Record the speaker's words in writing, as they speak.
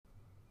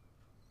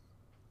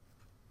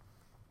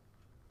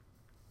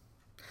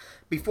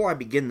Before I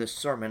begin this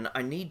sermon,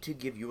 I need to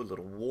give you a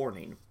little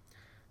warning.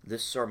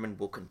 This sermon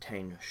will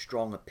contain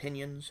strong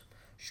opinions,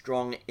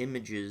 strong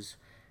images,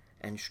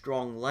 and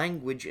strong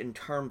language in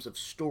terms of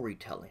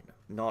storytelling,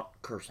 not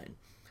cursing.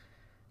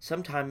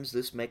 Sometimes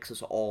this makes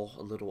us all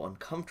a little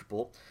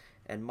uncomfortable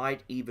and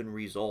might even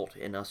result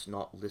in us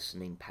not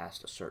listening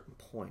past a certain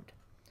point.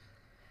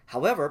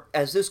 However,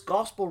 as this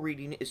gospel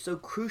reading is so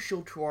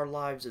crucial to our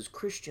lives as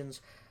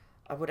Christians,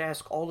 I would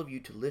ask all of you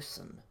to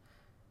listen,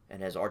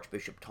 and as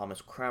Archbishop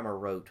Thomas Cranmer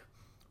wrote,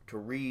 to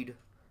read,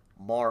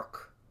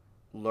 mark,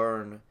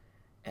 learn,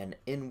 and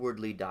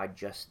inwardly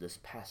digest this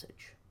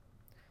passage.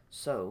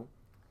 So,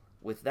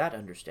 with that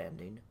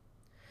understanding,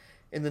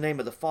 in the name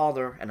of the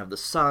Father, and of the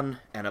Son,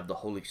 and of the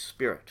Holy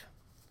Spirit.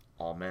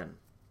 Amen.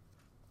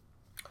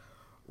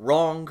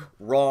 Wrong,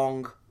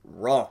 wrong,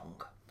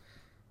 wrong.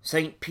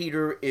 St.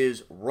 Peter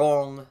is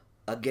wrong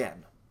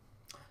again.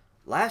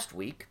 Last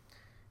week,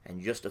 and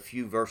just a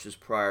few verses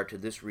prior to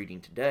this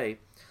reading today,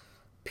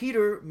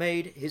 Peter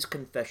made his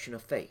confession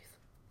of faith.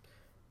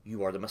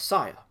 You are the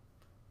Messiah,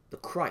 the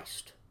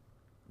Christ,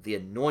 the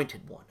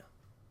Anointed One.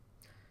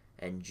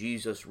 And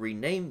Jesus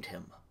renamed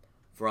him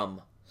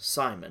from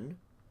Simon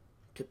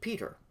to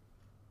Peter.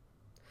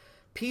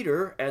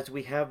 Peter, as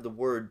we have the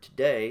word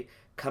today,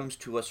 comes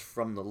to us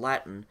from the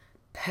Latin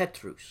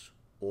Petrus,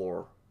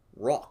 or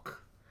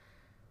rock.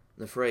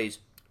 The phrase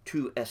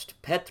tu est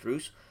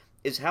Petrus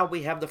is how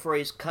we have the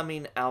phrase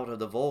coming out of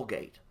the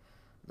Vulgate,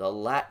 the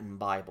Latin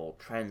Bible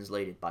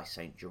translated by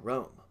St.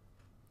 Jerome.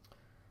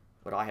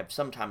 What I have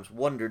sometimes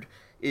wondered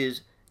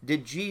is,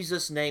 did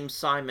Jesus name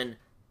Simon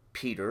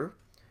Peter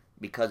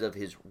because of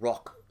his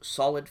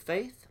rock-solid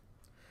faith?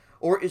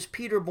 Or is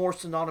Peter more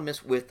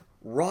synonymous with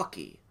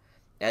rocky,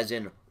 as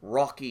in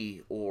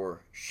rocky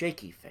or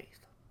shaky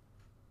faith?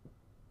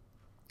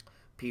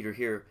 Peter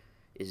here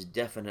is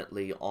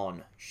definitely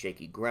on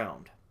shaky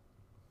ground.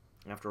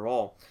 After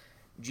all,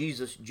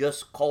 Jesus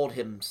just called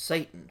him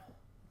Satan,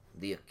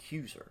 the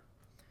accuser.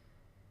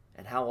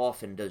 And how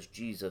often does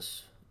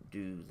Jesus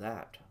do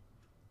that?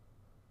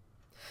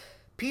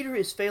 Peter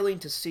is failing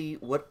to see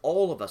what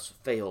all of us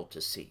fail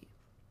to see.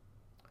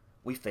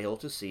 We fail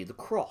to see the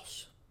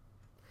cross.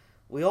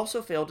 We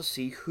also fail to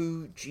see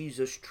who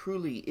Jesus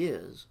truly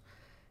is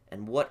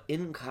and what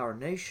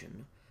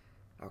incarnation,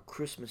 our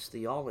Christmas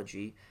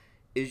theology,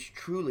 is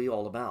truly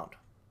all about.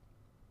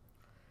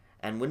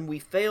 And when we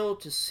fail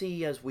to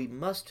see as we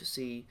must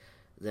see,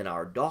 then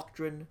our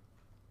doctrine,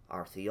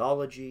 our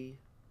theology,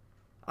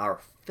 our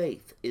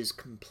faith is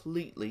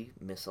completely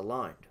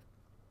misaligned.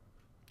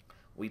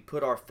 We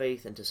put our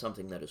faith into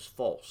something that is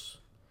false,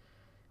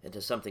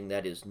 into something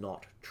that is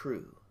not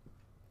true,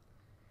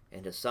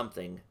 into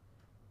something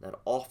that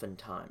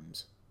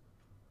oftentimes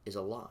is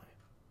a lie.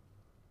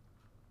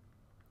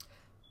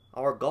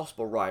 Our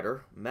gospel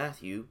writer,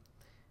 Matthew,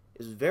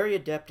 is very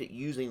adept at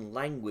using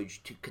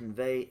language to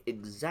convey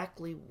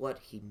exactly what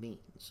he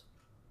means.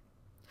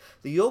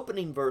 The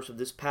opening verse of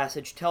this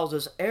passage tells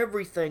us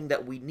everything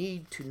that we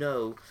need to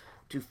know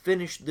to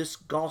finish this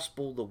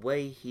gospel the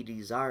way he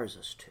desires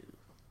us to.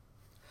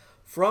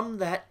 From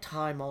that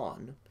time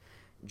on,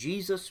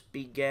 Jesus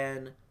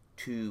began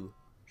to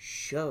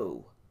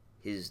show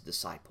his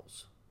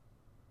disciples.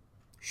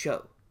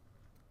 Show.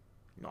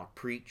 Not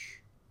preach,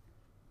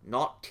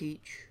 not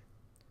teach,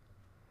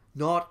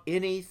 not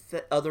any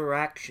other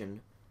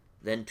action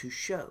than to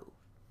show,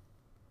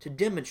 to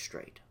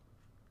demonstrate,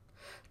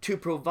 to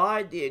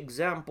provide the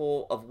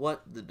example of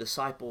what the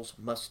disciples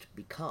must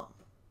become.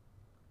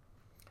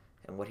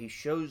 And what he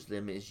shows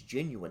them is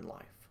genuine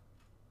life,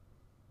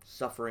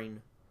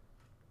 suffering,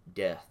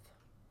 death,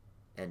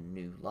 and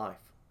new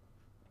life.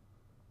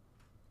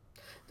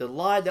 The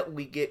lie that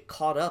we get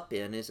caught up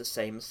in is the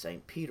same as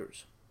St.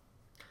 Peter's.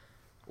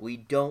 We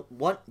don't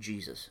want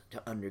Jesus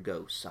to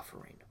undergo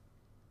suffering.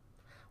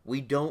 We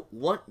don't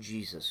want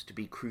Jesus to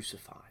be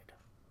crucified.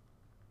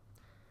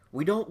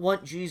 We don't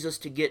want Jesus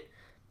to get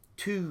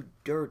too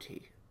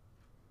dirty.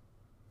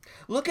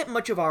 Look at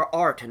much of our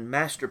art and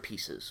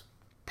masterpieces,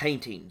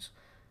 paintings,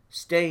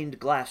 stained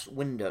glass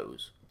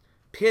windows,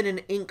 pen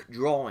and ink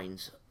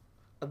drawings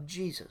of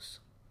Jesus.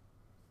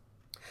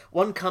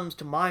 One comes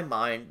to my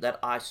mind that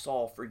I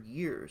saw for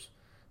years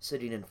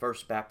sitting in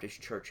First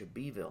Baptist Church of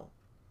Beeville.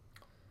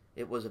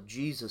 It was of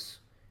Jesus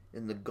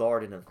in the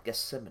Garden of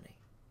Gethsemane.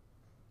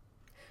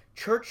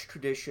 Church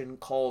tradition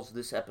calls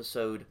this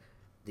episode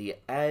the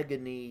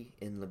agony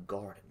in the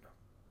garden.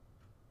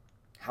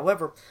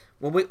 However,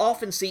 when we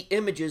often see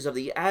images of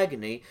the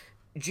agony,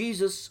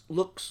 Jesus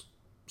looks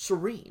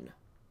serene.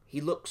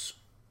 He looks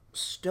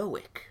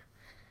stoic,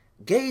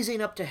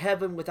 gazing up to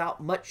heaven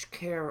without much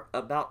care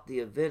about the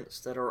events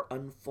that are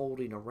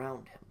unfolding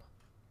around him.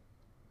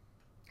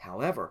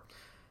 However,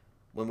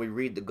 when we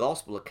read the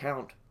gospel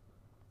account,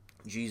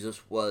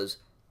 Jesus was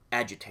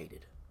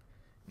agitated.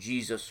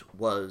 Jesus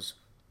was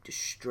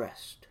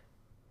distressed.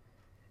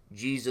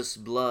 Jesus'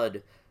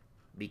 blood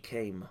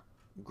became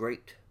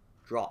great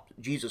drops.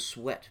 Jesus'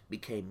 sweat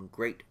became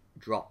great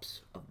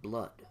drops of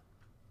blood.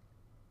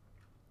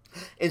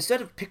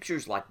 Instead of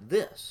pictures like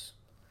this,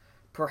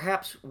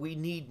 Perhaps we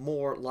need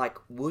more like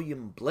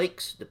William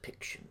Blake's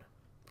depiction,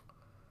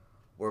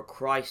 where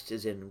Christ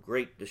is in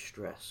great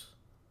distress,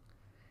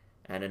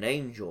 and an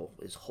angel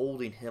is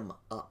holding him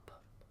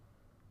up,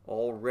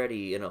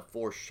 already in a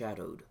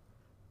foreshadowed,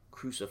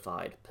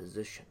 crucified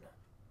position.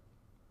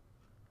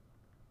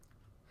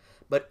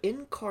 But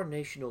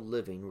incarnational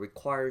living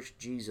requires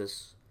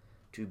Jesus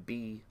to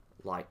be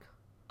like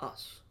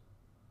us,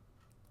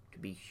 to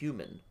be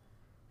human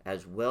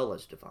as well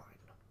as divine.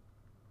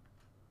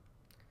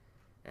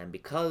 And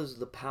because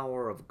the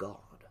power of God,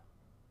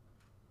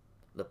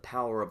 the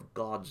power of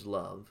God's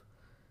love,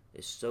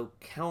 is so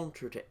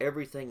counter to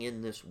everything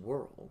in this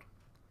world,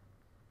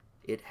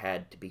 it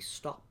had to be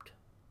stopped.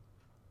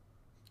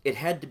 It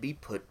had to be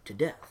put to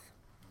death.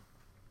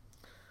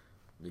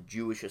 The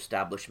Jewish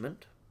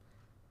establishment,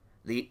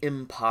 the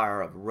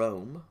Empire of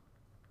Rome,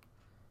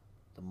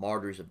 the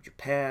martyrs of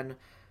Japan,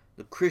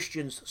 the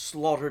Christians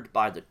slaughtered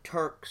by the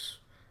Turks,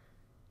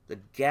 the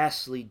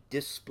ghastly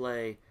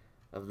display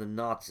of the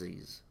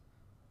Nazis,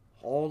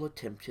 all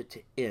attempted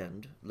to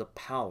end the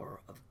power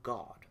of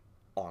God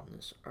on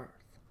this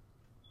earth.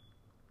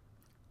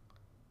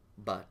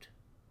 But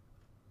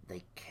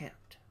they can't.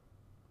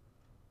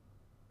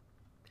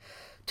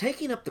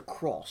 Taking up the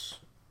cross,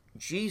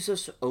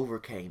 Jesus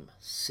overcame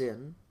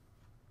sin,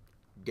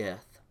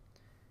 death,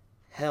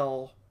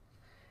 hell,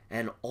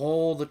 and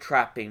all the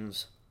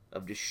trappings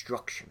of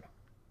destruction.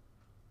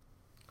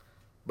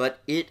 But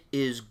it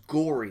is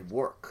gory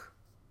work.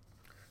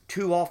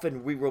 Too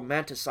often we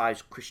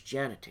romanticize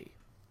Christianity.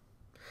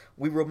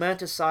 We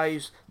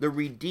romanticize the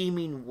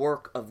redeeming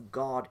work of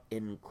God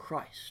in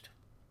Christ.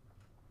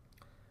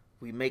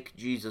 We make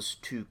Jesus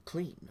too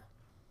clean,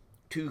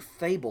 too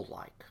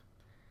fable-like,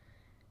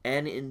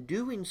 and in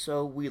doing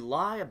so we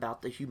lie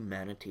about the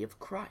humanity of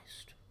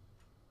Christ.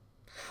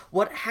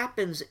 What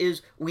happens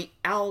is we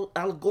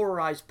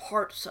allegorize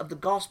parts of the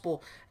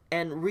gospel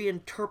and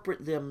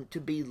reinterpret them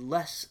to be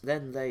less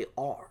than they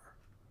are.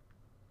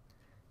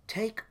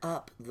 Take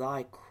up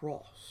thy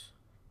cross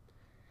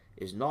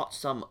is not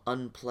some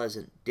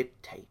unpleasant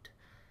dictate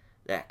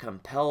that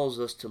compels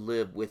us to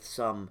live with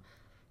some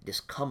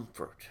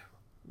discomfort,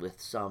 with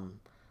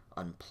some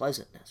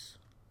unpleasantness.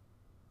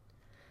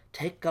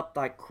 Take up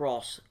thy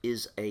cross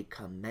is a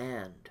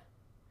command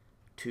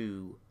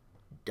to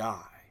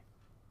die.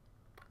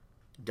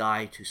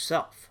 Die to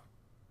self.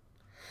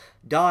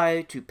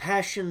 Die to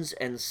passions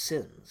and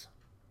sins.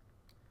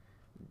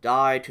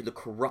 Die to the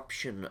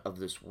corruption of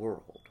this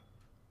world.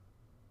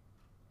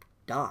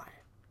 Die,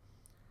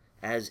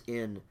 as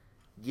in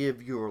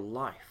give your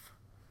life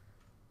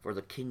for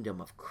the kingdom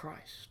of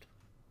Christ,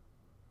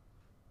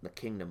 the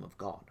kingdom of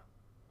God.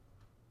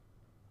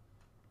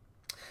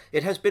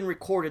 It has been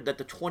recorded that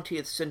the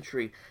 20th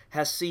century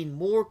has seen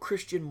more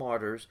Christian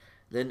martyrs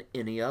than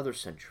any other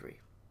century.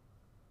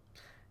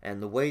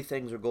 And the way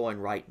things are going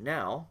right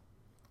now,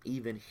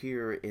 even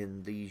here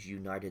in these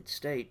United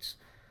States,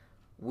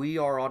 we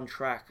are on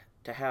track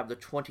to have the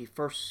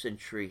 21st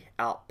century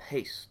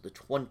outpace the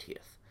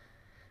 20th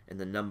in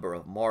the number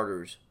of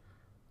martyrs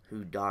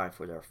who die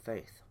for their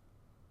faith.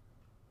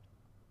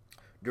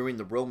 During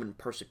the Roman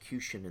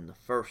persecution in the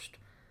 1st,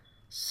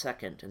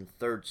 2nd, and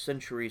 3rd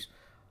centuries,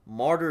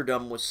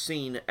 martyrdom was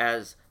seen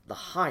as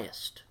the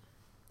highest,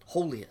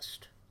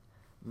 holiest,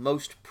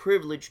 most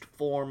privileged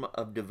form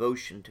of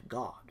devotion to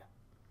God,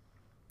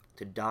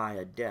 to die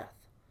a death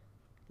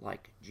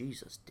like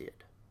Jesus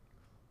did.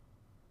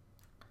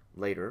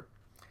 Later,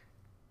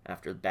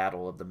 after the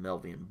Battle of the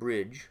Milvian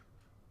Bridge,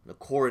 the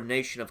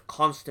coronation of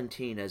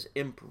Constantine as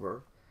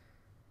emperor,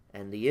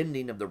 and the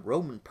ending of the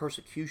Roman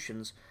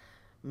persecutions,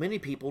 many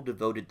people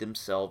devoted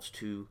themselves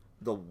to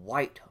the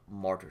white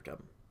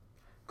martyrdom,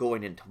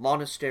 going into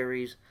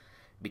monasteries,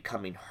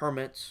 becoming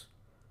hermits,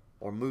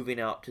 or moving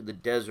out to the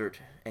desert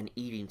and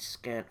eating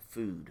scant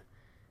food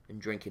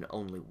and drinking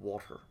only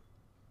water.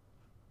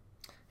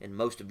 In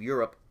most of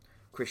Europe,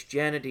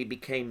 Christianity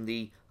became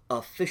the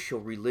official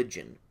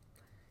religion,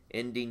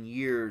 ending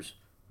years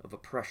of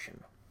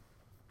oppression.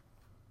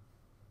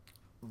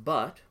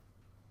 But,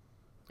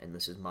 and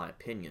this is my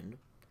opinion,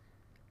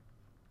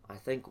 I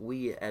think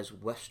we as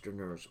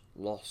Westerners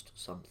lost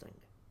something.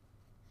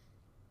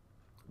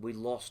 We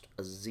lost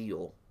a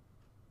zeal.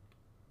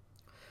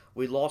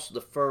 We lost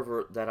the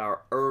fervor that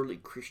our early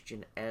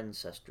Christian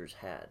ancestors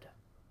had.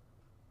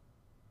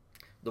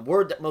 The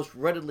word that most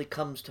readily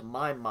comes to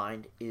my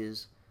mind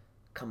is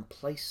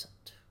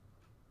complacent.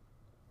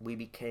 We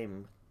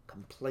became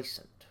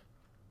complacent,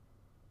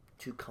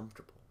 too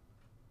comfortable.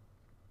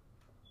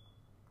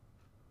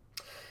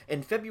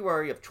 In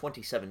February of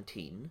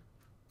 2017,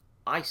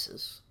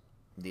 ISIS,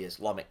 the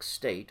Islamic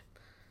State,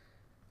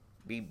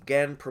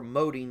 began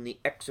promoting the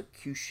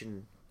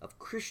execution of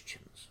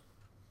Christians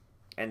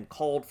and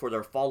called for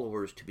their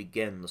followers to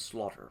begin the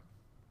slaughter.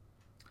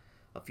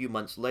 A few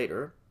months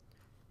later,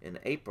 in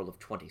April of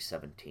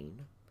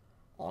 2017,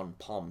 on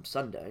Palm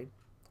Sunday,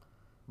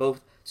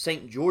 both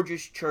St.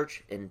 George's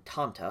Church in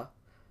Tanta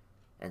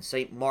and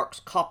St.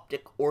 Mark's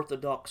Coptic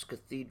Orthodox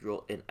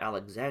Cathedral in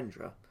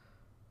Alexandria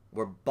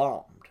were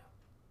bombed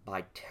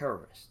by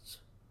terrorists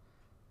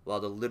while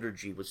the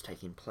liturgy was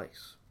taking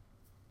place,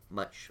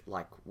 much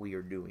like we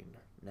are doing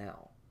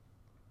now.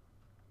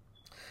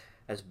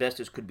 As best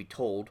as could be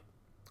told,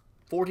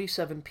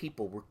 47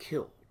 people were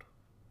killed,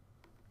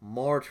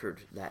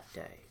 martyred that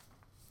day,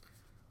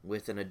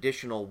 with an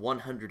additional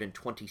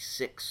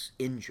 126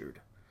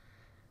 injured,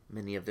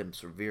 many of them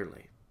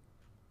severely.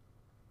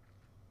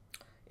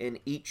 In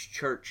each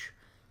church,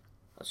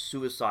 a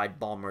suicide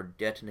bomber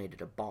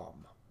detonated a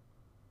bomb,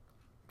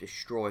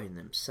 destroying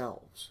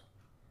themselves,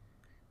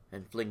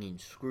 and flinging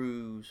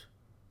screws,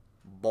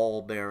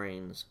 ball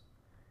bearings,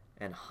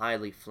 and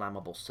highly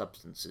flammable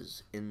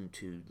substances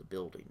into the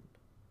building.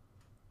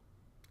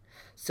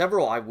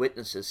 Several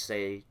eyewitnesses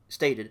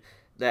stated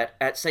that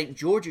at St.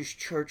 George's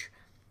Church,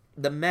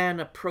 the man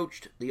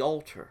approached the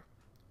altar,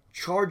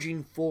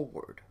 charging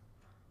forward,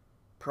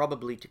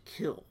 probably to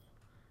kill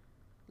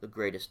the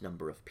greatest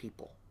number of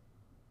people.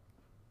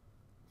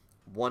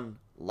 One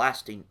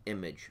lasting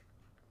image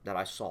that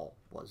I saw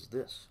was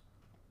this: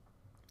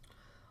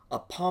 a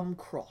palm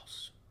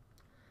cross,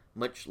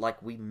 much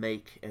like we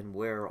make and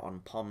wear on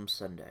Palm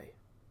Sunday,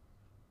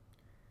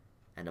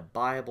 and a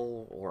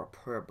Bible or a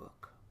prayer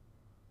book,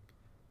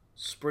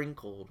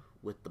 sprinkled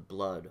with the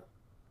blood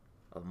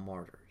of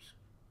martyrs.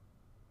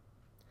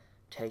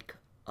 Take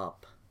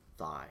up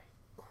thy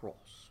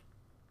cross.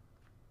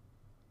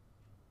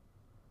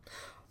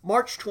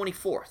 March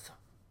 24th,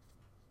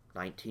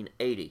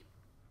 1980.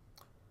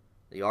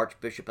 The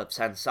Archbishop of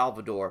San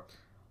Salvador,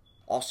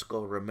 Oscar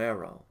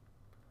Romero,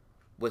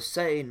 was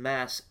saying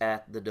Mass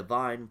at the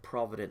Divine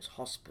Providence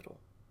Hospital,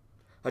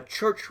 a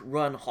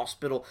church-run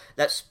hospital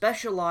that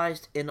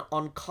specialized in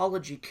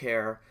oncology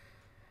care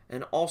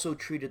and also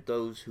treated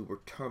those who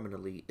were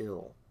terminally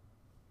ill.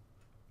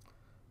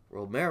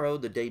 Romero,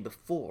 the day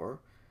before,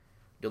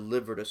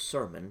 delivered a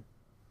sermon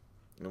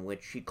in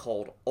which he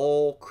called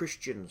all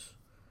Christians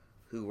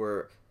who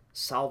were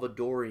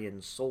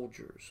Salvadorian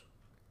soldiers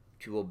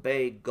to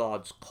obey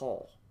God's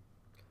call,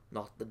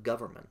 not the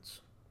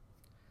government's,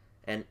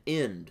 and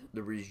end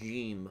the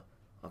regime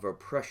of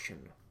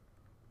oppression,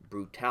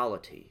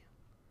 brutality,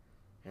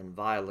 and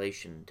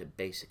violation to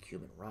basic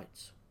human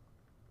rights.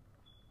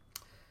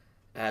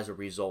 As a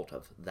result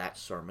of that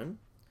sermon,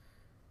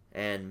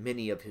 and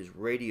many of his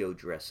radio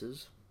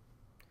addresses,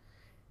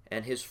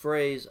 and his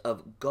phrase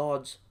of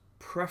God's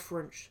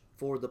preference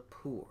for the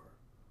poor,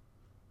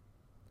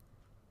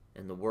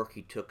 and the work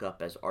he took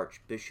up as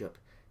Archbishop,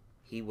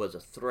 he was a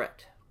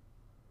threat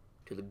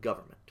to the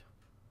government.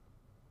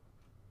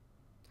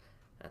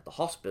 At the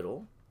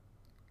hospital,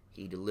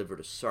 he delivered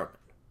a sermon.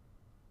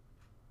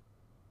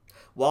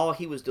 While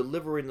he was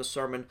delivering the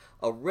sermon,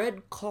 a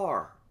red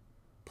car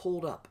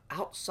pulled up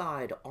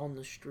outside on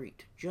the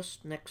street,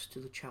 just next to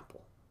the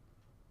chapel.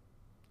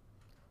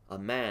 A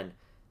man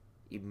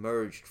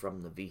emerged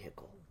from the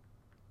vehicle.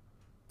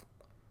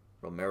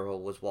 Romero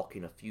was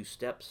walking a few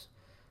steps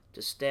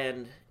to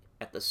stand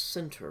at the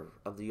center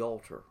of the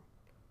altar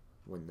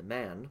when the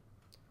man,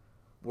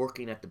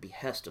 working at the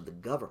behest of the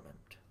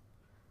government,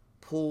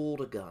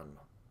 pulled a gun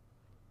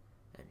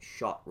and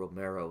shot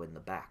Romero in the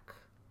back,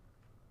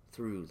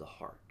 through the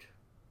heart.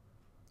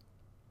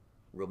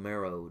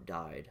 Romero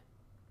died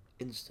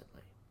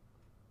instantly.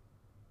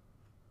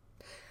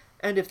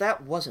 And if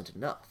that wasn't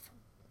enough,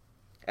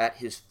 at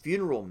his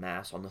funeral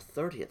mass on the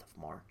 30th of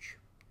March,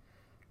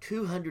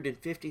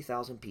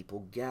 250,000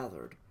 people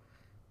gathered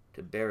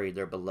to bury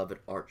their beloved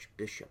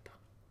Archbishop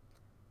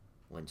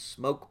when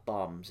smoke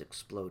bombs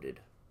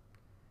exploded.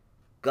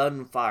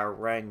 Gunfire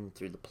rang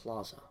through the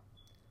plaza,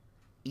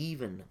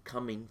 even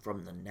coming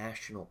from the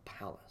National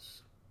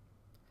Palace.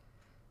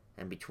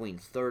 And between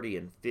 30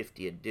 and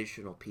 50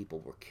 additional people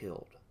were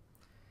killed,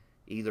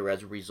 either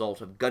as a result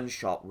of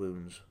gunshot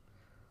wounds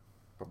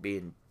or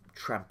being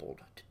trampled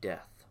to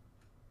death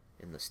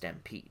in the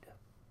stampede.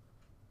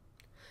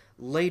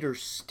 Later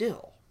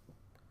still,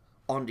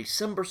 on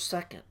December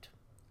 2nd,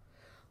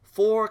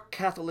 4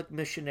 Catholic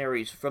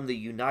missionaries from the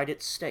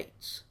United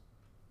States,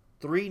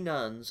 3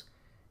 nuns,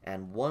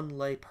 and 1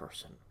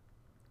 layperson,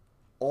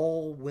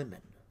 all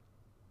women,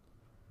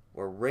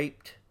 were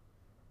raped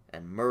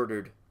and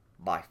murdered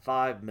by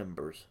 5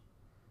 members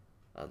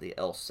of the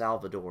El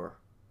Salvador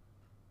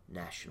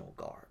National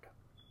Guard.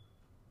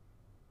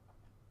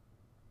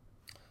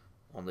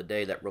 On the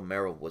day that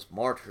Romero was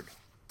martyred,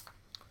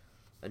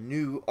 a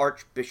new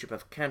Archbishop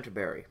of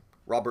Canterbury,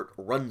 Robert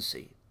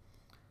Runcie,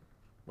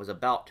 was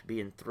about to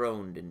be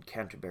enthroned in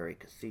Canterbury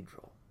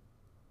Cathedral.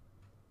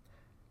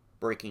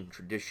 Breaking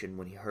tradition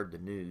when he heard the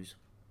news,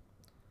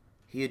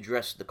 he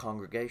addressed the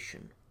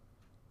congregation,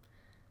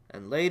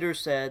 and later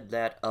said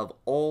that of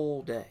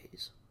all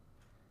days,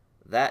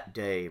 that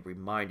day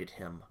reminded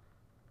him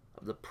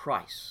of the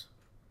price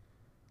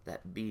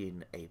that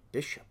being a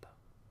bishop,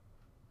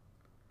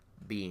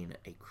 being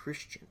a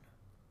Christian,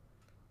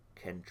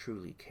 can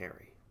truly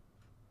carry.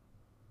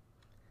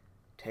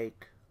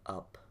 Take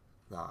up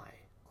thy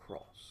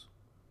cross.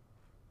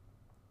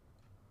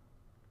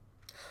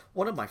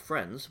 One of my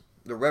friends,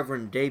 the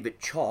Reverend David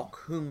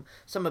Chalk, whom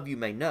some of you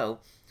may know,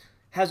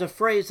 has a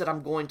phrase that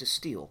I'm going to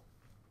steal.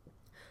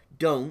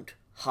 don't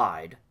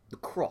hide the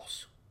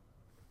cross.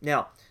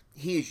 Now,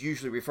 he is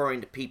usually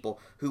referring to people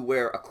who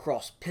wear a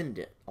cross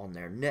pendant on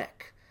their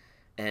neck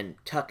and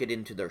tuck it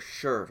into their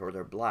shirt or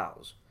their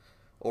blouse,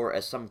 or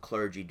as some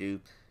clergy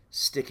do,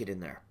 stick it in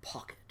their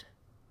pocket.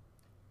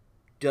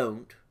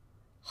 Don't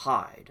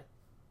hide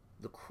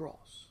the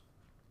cross.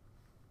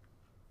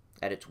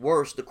 At its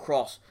worst, the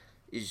cross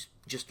is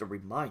just a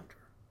reminder.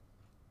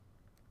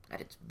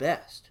 At its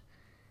best,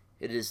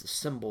 it is the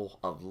symbol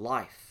of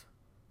life,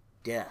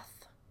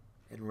 death,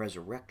 and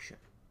resurrection.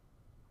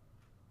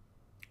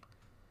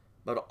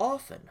 But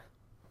often,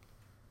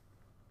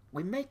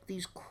 we make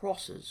these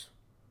crosses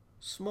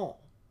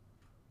small,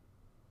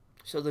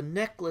 so the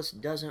necklace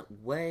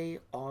doesn't weigh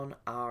on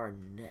our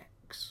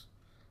necks,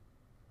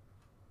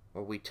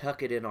 or we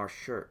tuck it in our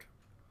shirt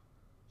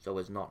so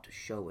as not to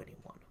show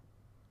anyone.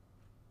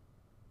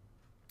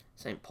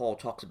 St. Paul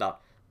talks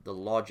about the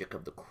logic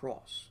of the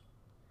cross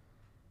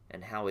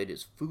and how it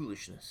is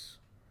foolishness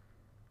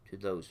to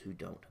those who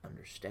don't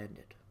understand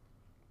it.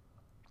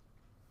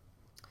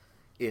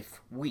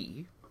 If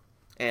we,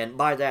 and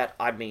by that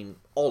I mean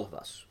all of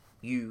us,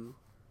 you,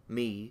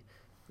 me,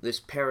 this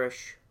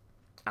parish,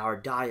 our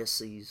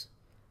diocese,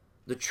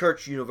 the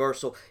Church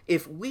Universal,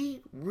 if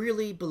we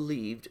really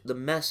believed the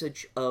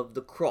message of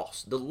the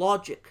cross, the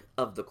logic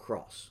of the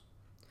cross,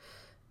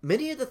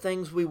 many of the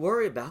things we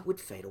worry about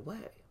would fade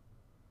away.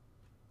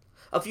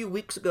 A few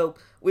weeks ago,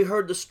 we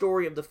heard the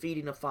story of the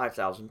feeding of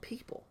 5,000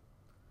 people.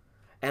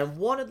 And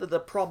one of the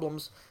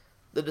problems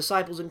the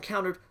disciples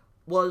encountered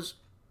was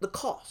the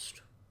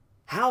cost.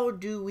 How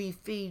do we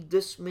feed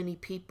this many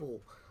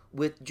people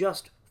with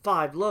just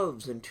 5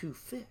 loaves and 2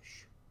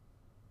 fish?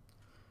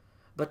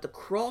 But the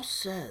cross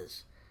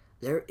says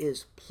there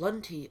is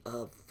plenty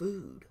of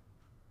food.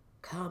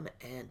 Come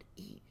and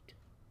eat.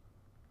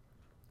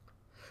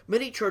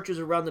 Many churches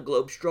around the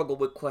globe struggle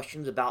with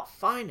questions about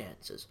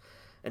finances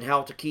and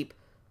how to keep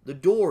the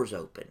doors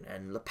open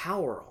and the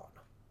power on.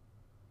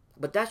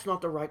 But that's not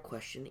the right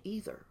question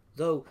either,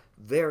 though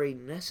very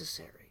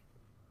necessary.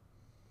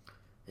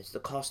 It's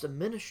the cost of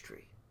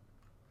ministry,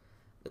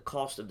 the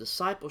cost of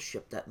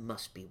discipleship that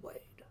must be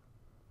weighed.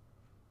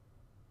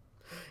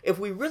 If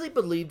we really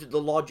believed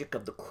the logic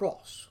of the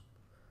cross,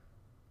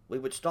 we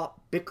would stop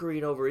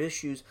bickering over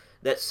issues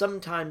that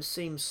sometimes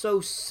seem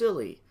so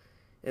silly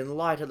in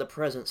light of the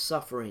present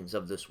sufferings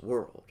of this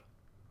world.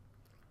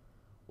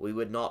 We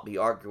would not be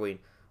arguing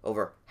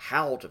over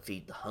how to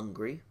feed the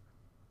hungry.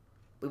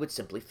 We would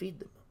simply feed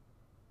them.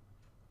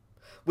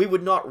 We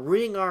would not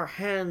wring our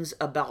hands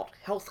about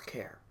health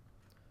care.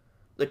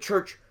 The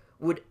church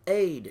would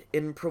aid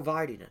in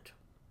providing it.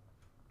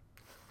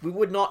 We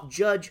would not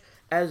judge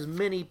as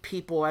many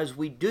people as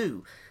we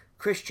do.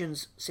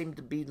 Christians seem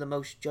to be the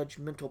most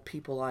judgmental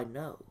people I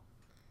know.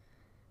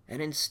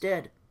 And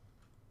instead,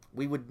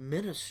 we would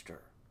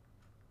minister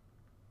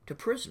to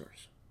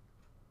prisoners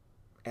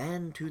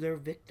and to their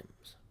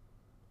victims.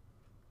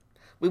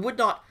 We would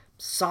not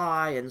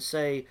sigh and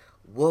say,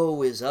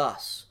 "Woe is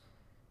us,"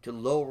 to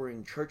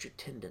lowering church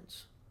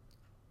attendance.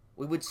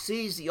 We would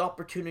seize the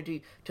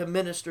opportunity to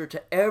minister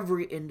to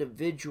every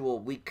individual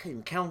we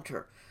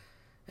encounter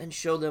and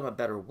show them a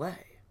better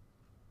way.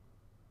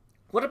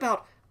 What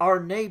about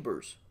our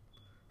neighbors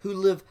who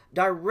live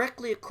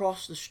directly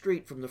across the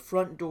street from the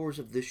front doors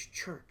of this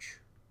church,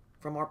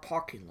 from our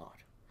parking lot?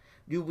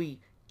 Do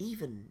we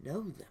even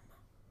know them?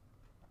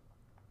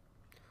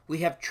 We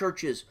have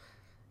churches,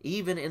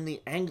 even in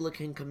the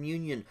Anglican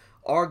Communion,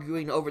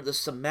 arguing over the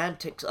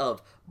semantics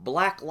of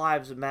Black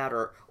Lives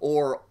Matter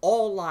or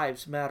All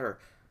Lives Matter,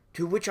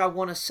 to which I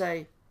want to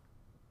say,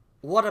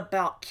 what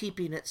about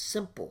keeping it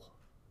simple?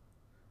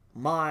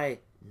 My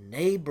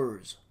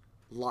neighbor's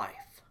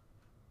life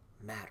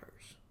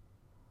matters.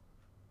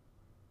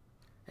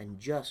 And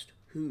just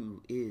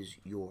who is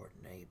your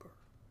neighbor?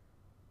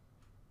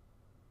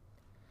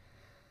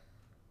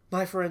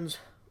 My friends,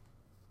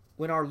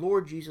 when our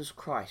Lord Jesus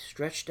Christ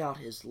stretched out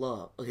his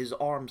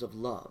arms of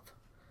love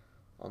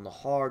on the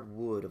hard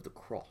wood of the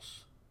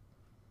cross,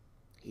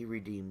 he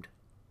redeemed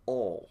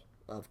all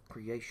of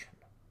creation.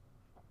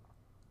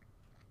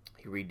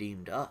 He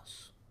redeemed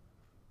us.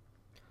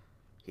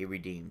 He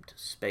redeemed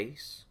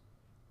space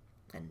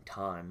and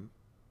time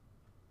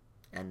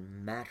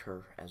and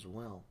matter as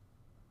well.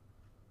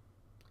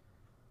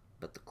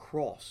 But the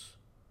cross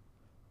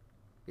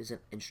is an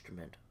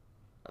instrument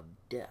of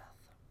death.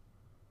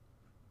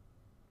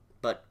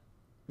 But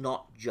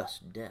not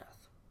just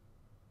death.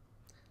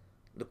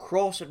 The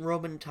cross in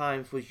Roman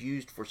times was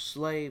used for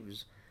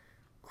slaves,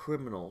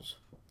 criminals,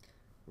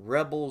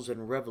 rebels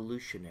and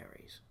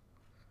revolutionaries,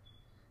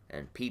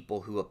 and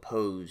people who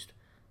opposed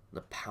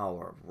the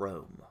power of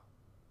Rome,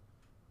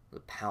 the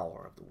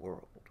power of the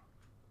world.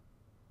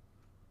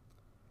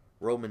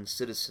 Roman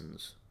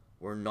citizens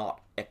were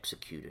not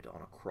executed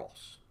on a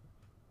cross.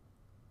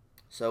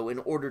 So in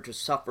order to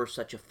suffer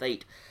such a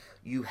fate,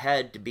 you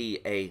had to be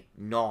a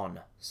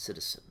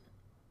non-citizen.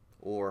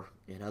 Or,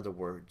 in other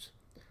words,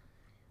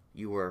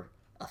 you were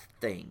a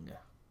thing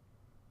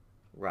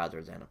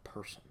rather than a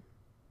person.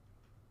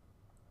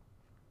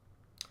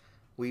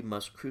 we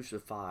must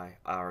crucify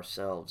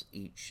ourselves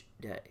each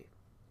day.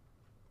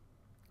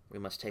 We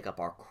must take up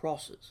our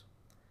crosses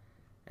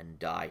and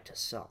die to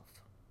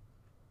self.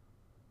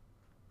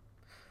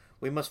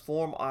 We must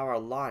form our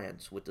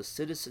alliance with the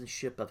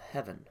citizenship of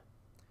heaven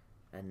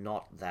and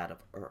not that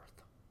of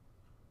earth.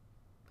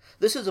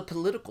 This is a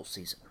political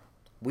season.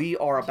 We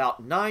are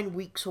about 9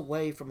 weeks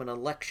away from an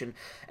election,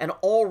 and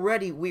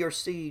already we are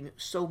seeing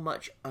so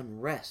much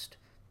unrest,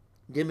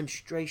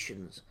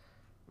 demonstrations,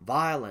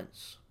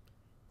 violence,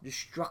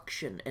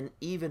 destruction, and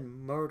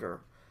even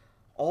murder,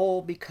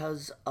 all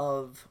because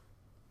of,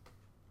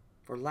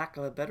 for lack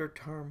of a better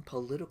term,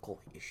 political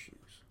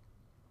issues.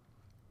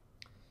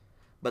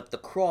 But the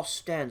cross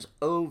stands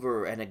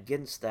over and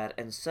against that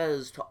and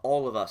says to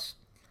all of us,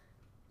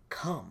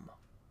 come,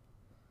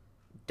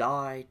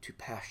 die to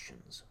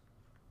passions,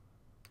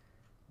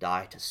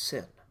 die to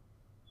sin,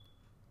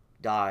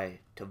 die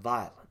to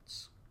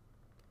violence,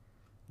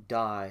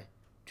 die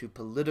to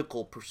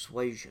political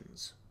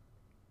persuasions,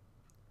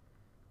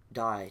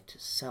 die to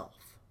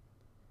self,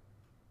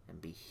 and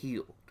be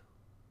healed,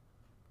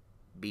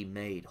 be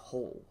made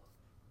whole,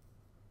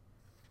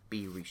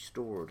 be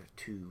restored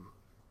to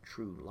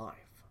true life.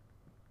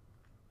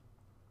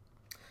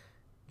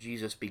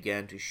 Jesus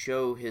began to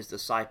show his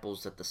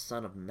disciples that the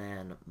Son of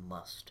Man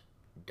must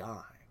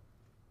die.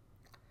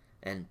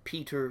 And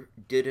Peter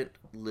didn't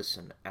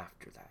listen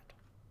after that.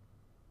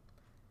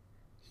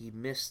 He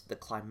missed the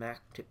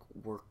climactic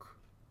work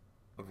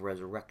of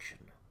resurrection.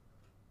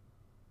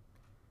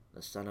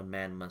 The Son of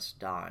Man must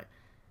die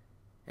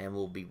and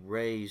will be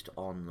raised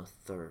on the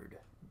third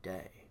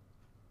day.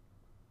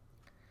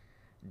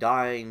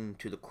 Dying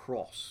to the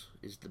cross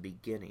is the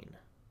beginning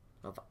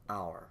of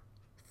our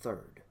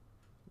third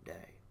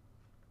day.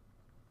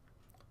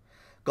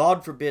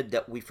 God forbid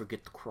that we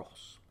forget the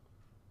cross.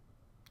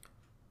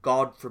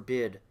 God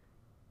forbid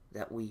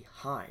that we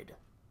hide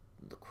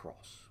the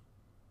cross.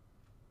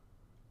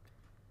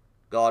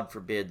 God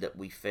forbid that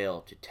we fail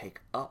to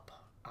take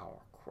up our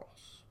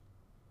cross.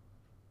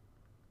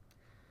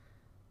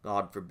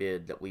 God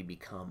forbid that we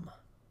become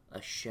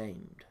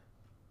ashamed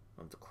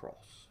of the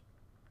cross.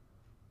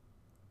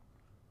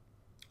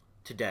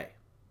 Today,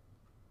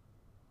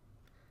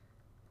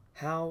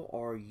 how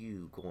are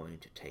you going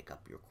to take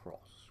up your cross?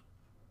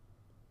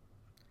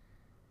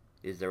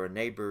 Is there a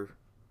neighbor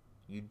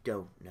you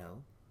don't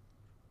know?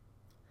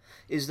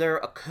 Is there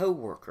a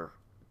coworker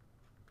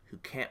who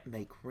can't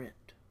make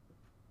rent?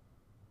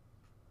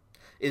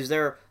 Is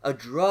there a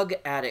drug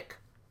addict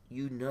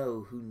you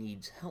know who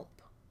needs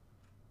help?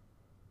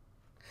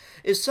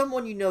 Is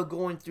someone you know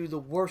going through the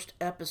worst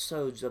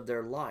episodes of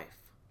their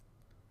life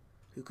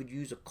who could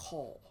use a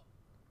call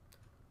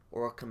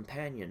or a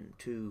companion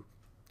to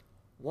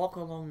walk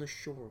along the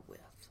shore with?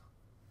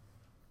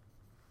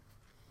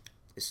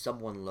 Is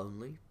someone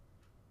lonely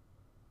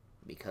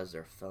because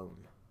their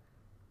phone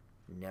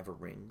never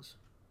rings?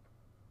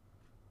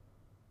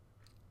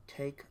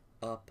 Take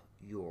up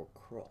your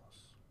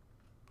cross.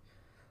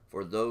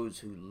 For those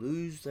who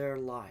lose their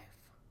life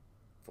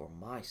for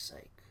my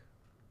sake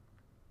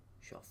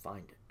shall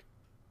find it.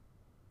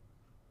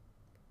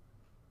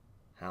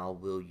 How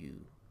will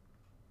you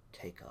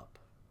take up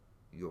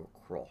your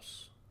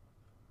cross